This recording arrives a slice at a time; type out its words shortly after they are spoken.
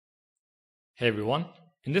Hey everyone,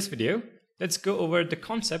 in this video, let's go over the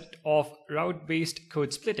concept of route-based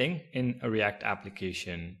code splitting in a React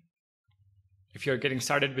application. If you're getting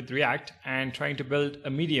started with React and trying to build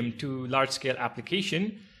a medium to large-scale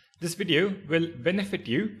application, this video will benefit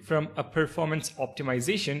you from a performance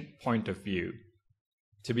optimization point of view.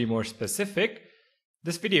 To be more specific,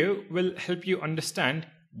 this video will help you understand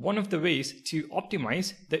one of the ways to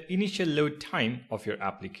optimize the initial load time of your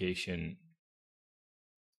application.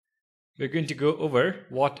 We're going to go over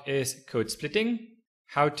what is code splitting,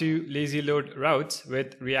 how to lazy load routes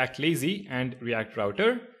with React.lazy and React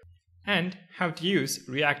Router, and how to use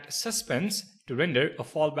React.Suspense to render a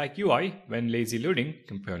fallback UI when lazy loading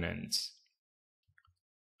components.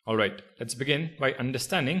 Alright, let's begin by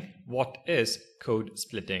understanding what is code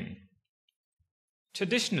splitting.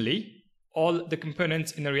 Traditionally, all the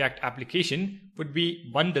components in a React application would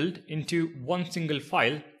be bundled into one single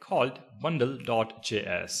file called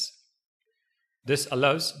bundle.js. This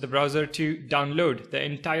allows the browser to download the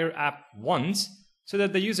entire app once so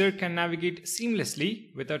that the user can navigate seamlessly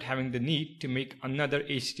without having the need to make another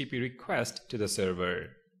HTTP request to the server.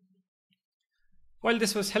 While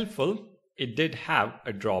this was helpful, it did have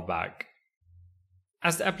a drawback.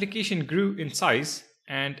 As the application grew in size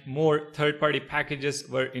and more third-party packages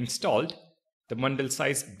were installed, the bundle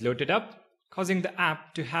size bloated up, causing the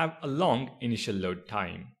app to have a long initial load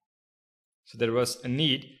time. So there was a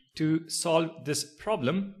need to solve this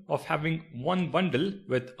problem of having one bundle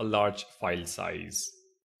with a large file size.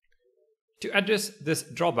 To address this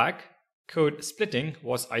drawback, code splitting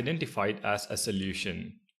was identified as a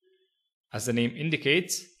solution. As the name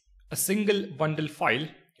indicates, a single bundle file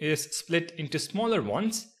is split into smaller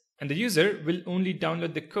ones, and the user will only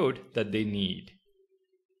download the code that they need.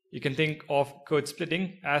 You can think of code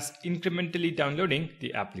splitting as incrementally downloading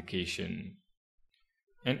the application.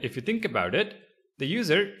 And if you think about it, the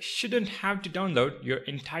user shouldn't have to download your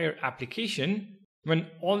entire application when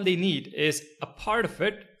all they need is a part of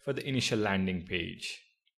it for the initial landing page.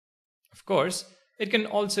 Of course, it can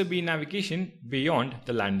also be navigation beyond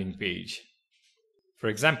the landing page. For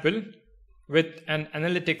example, with an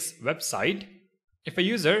analytics website, if a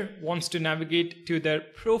user wants to navigate to their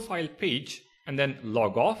profile page and then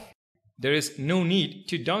log off, there is no need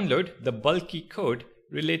to download the bulky code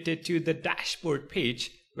related to the dashboard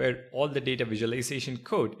page where all the data visualization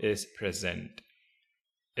code is present.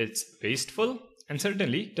 It's wasteful and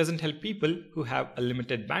certainly doesn't help people who have a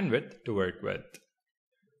limited bandwidth to work with.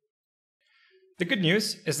 The good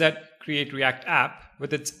news is that Create React app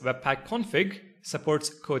with its Webpack config supports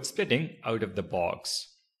code splitting out of the box.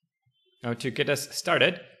 Now to get us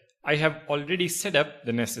started, I have already set up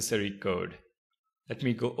the necessary code. Let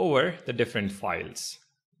me go over the different files.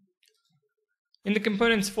 In the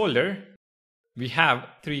components folder, we have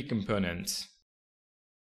three components.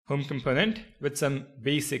 Home component with some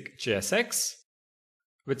basic JSX,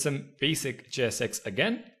 with some basic JSX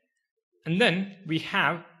again, and then we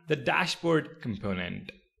have the dashboard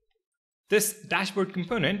component. This dashboard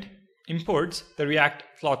component imports the React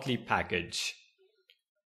Plotly package.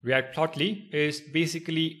 React Plotly is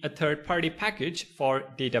basically a third-party package for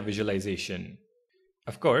data visualization.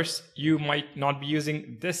 Of course, you might not be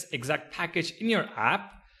using this exact package in your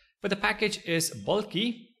app, but the package is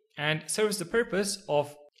bulky and serves the purpose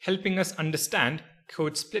of helping us understand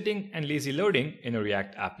code splitting and lazy loading in a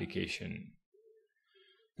React application.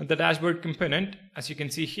 And the dashboard component, as you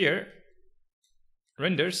can see here,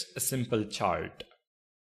 renders a simple chart.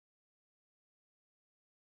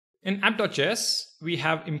 In app.js, we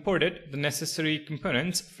have imported the necessary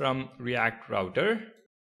components from React Router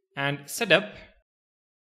and set up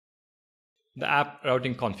the app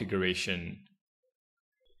routing configuration.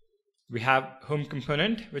 We have home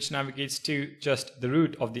component, which navigates to just the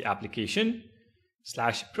root of the application.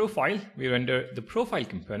 /profile, we render the profile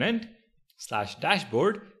component.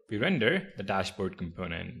 /dashboard, we render the dashboard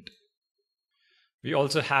component. We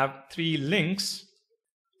also have three links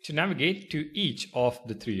to navigate to each of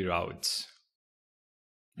the three routes.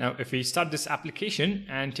 Now, if we start this application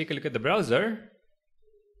and take a look at the browser,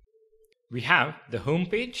 we have the home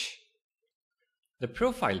page, the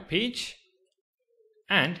profile page,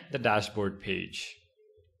 and the dashboard page.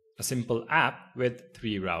 A simple app with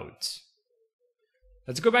three routes.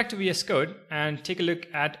 Let's go back to VS Code and take a look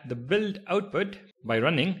at the build output by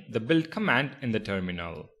running the build command in the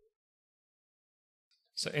terminal.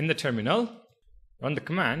 So in the terminal, run the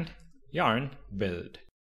command yarn build.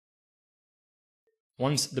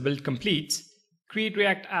 Once the build completes, Create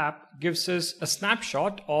React app gives us a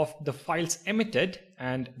snapshot of the files emitted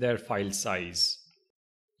and their file size.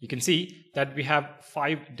 You can see that we have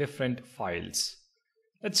 5 different files.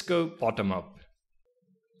 Let's go bottom up.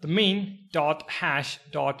 The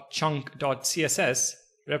main.hash.chunk.css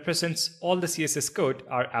represents all the CSS code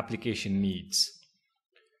our application needs.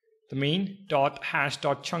 The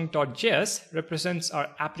main.hash.chunk.js represents our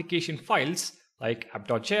application files like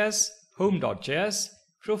app.js, home.js,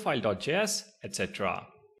 profile.js, etc.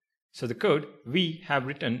 So the code we have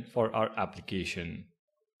written for our application.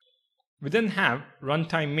 We then have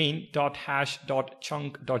runtime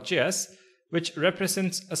main.hash.chunk.js, which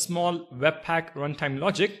represents a small Webpack runtime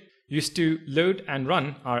logic used to load and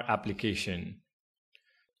run our application.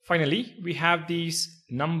 Finally, we have these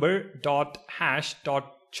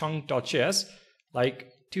number.hash.chunk.js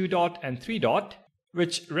like 2. and 3.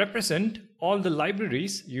 which represent all the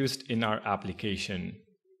libraries used in our application.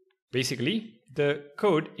 Basically, the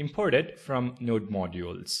code imported from Node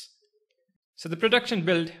modules. So the production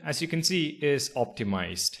build, as you can see, is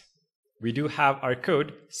optimized. We do have our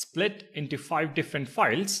code split into 5 different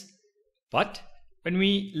files, but when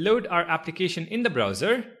we load our application in the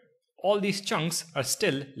browser, all these chunks are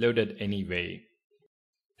still loaded anyway.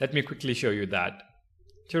 Let me quickly show you that.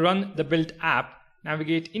 To run the build app,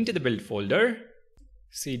 navigate into the build folder,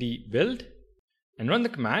 cd build, and run the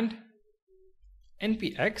command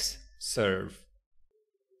npx serve.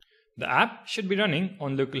 The app should be running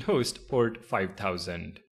on localhost port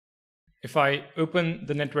 5000. If I open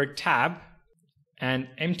the network tab and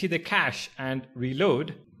empty the cache and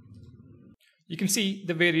reload, you can see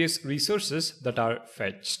the various resources that are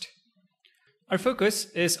fetched. Our focus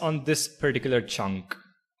is on this particular chunk,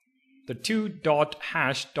 the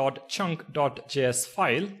 2.hash.chunk.js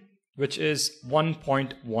file, which is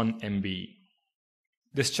 1.1 MB.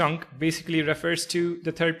 This chunk basically refers to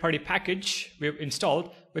the third-party package we've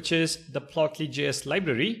installed, which is the Plotly.js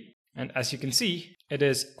library, and as you can see, it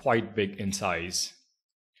is quite big in size.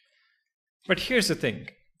 But here's the thing.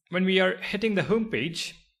 When we are hitting the home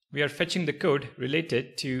page, we are fetching the code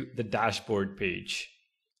related to the dashboard page.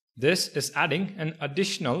 This is adding an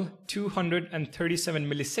additional 237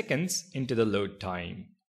 milliseconds into the load time.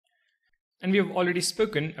 And we have already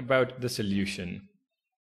spoken about the solution.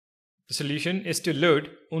 The solution is to load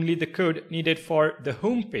only the code needed for the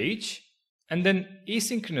home page and then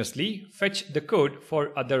asynchronously fetch the code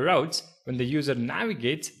for other routes when the user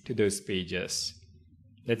navigates to those pages.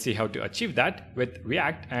 Let's see how to achieve that with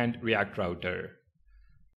React and React Router.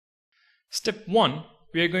 Step 1,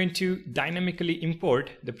 we are going to dynamically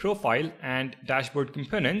import the profile and dashboard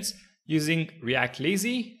components using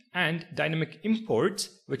React.lazy and dynamic imports,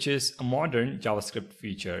 which is a modern JavaScript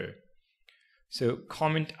feature. So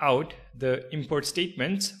comment out the import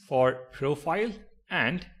statements for profile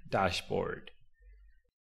and dashboard.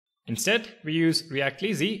 Instead, we use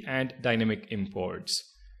React.lazy and dynamic imports.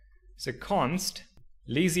 So const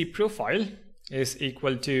lazy profile is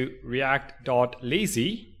equal to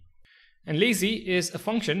React.lazy, and lazy is a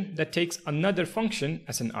function that takes another function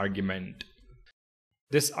as an argument.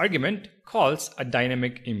 This argument calls a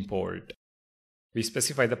dynamic import. We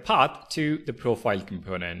specify the path to the profile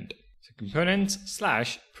component. So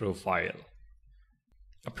components/profile.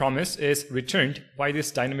 A promise is returned by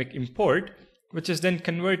this dynamic import, which is then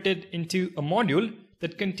converted into a module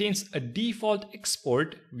that contains a default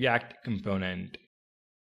export React component.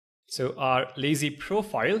 So our lazy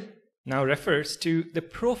profile now refers to the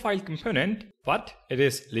profile component, but it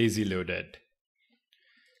is lazy loaded.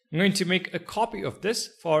 I'm going to make a copy of this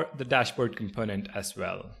for the dashboard component as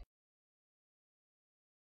well.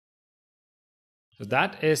 So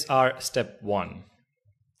that is our step 1.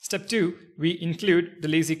 Step 2, we include the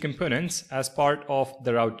lazy components as part of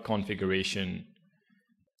the route configuration.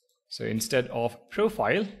 So instead of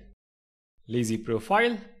profile, lazy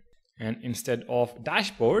profile, and instead of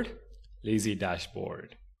dashboard, lazy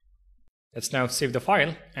dashboard. Let's now save the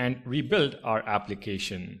file and rebuild our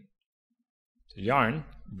application. So yarn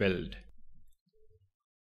build.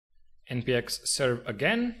 npx serve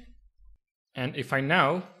again, and if I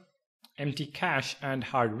now empty cache and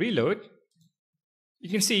hard reload, you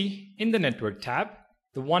can see in the network tab,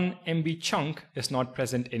 the 1 MB chunk is not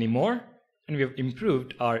present anymore, and we have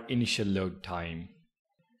improved our initial load time.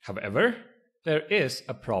 However, there is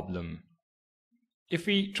a problem. If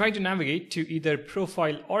we try to navigate to either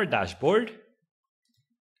profile or dashboard,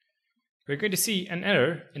 we're going to see an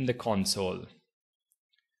error in the console.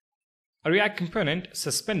 A React component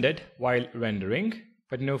suspended while rendering,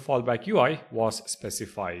 but no fallback UI was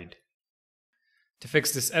specified. To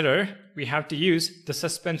fix this error, we have to use the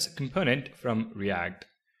suspense component from React.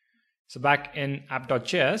 So back in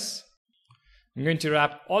app.js, I'm going to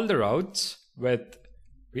wrap all the routes with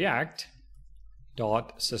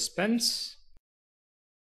React.Suspense .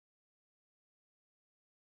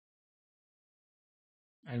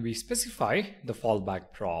 and we specify the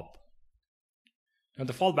fallback prop. Now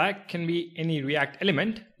the fallback can be any React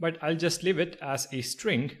element, but I'll just leave it as a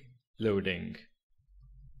string loading.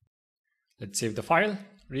 Let's save the file,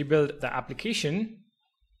 rebuild the application,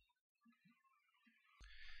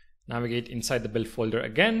 navigate inside the build folder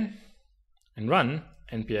again, and run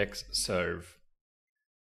npx serve.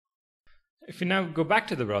 If we now go back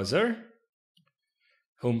to the browser,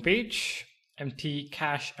 homepage, empty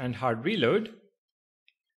cache and hard reload,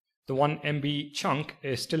 the 1 MB chunk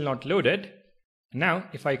is still not loaded. Now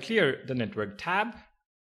if I clear the network tab,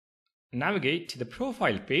 navigate to the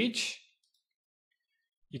profile page,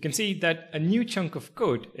 you can see that a new chunk of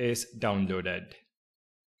code is downloaded.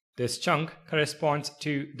 This chunk corresponds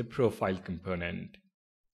to the profile component.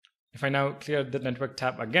 If I now clear the network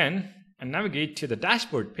tab again and navigate to the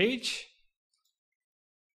dashboard page,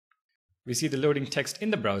 we see the loading text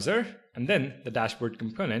in the browser, and then the dashboard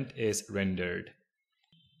component is rendered.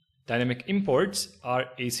 Dynamic imports are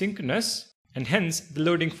asynchronous, and hence the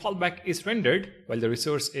loading fallback is rendered while the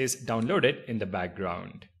resource is downloaded in the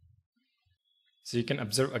background. So you can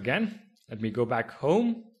observe again. Let me go back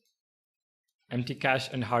home, empty cache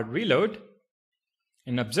and hard reload,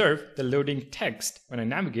 and observe the loading text when I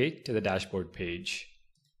navigate to the dashboard page.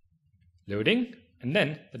 Loading, and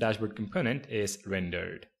then the dashboard component is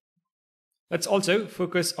rendered. Let's also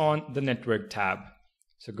focus on the network tab.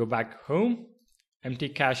 So go back home, empty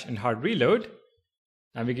cache and hard reload,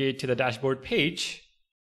 navigate to the dashboard page.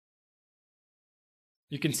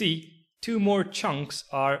 You can see 2 more chunks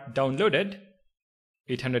are downloaded,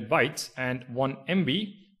 800 bytes and 1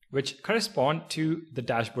 MB, which correspond to the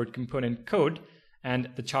dashboard component code and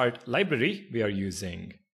the chart library we are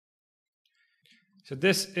using. So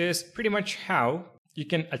this is pretty much how you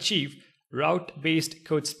can achieve route-based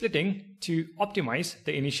code splitting to optimize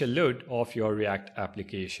the initial load of your React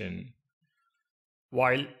application.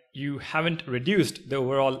 While you haven't reduced the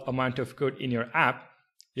overall amount of code in your app,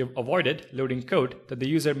 you've avoided loading code that the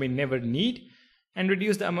user may never need and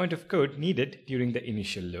reduced the amount of code needed during the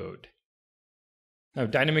initial load. Now,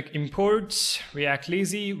 dynamic imports,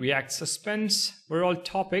 React.lazy, React.Suspense were all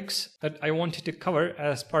topics that I wanted to cover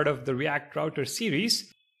as part of the React Router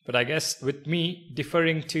series. But I guess with me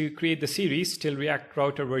deferring to create the series till React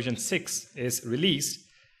Router version 6 is released,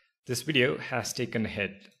 this video has taken a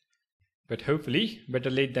hit. But hopefully, better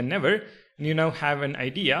late than never, and you now have an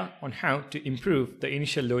idea on how to improve the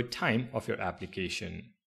initial load time of your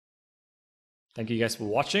application. Thank you guys for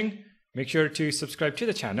watching. Make sure to subscribe to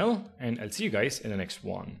the channel, and I'll see you guys in the next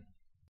one.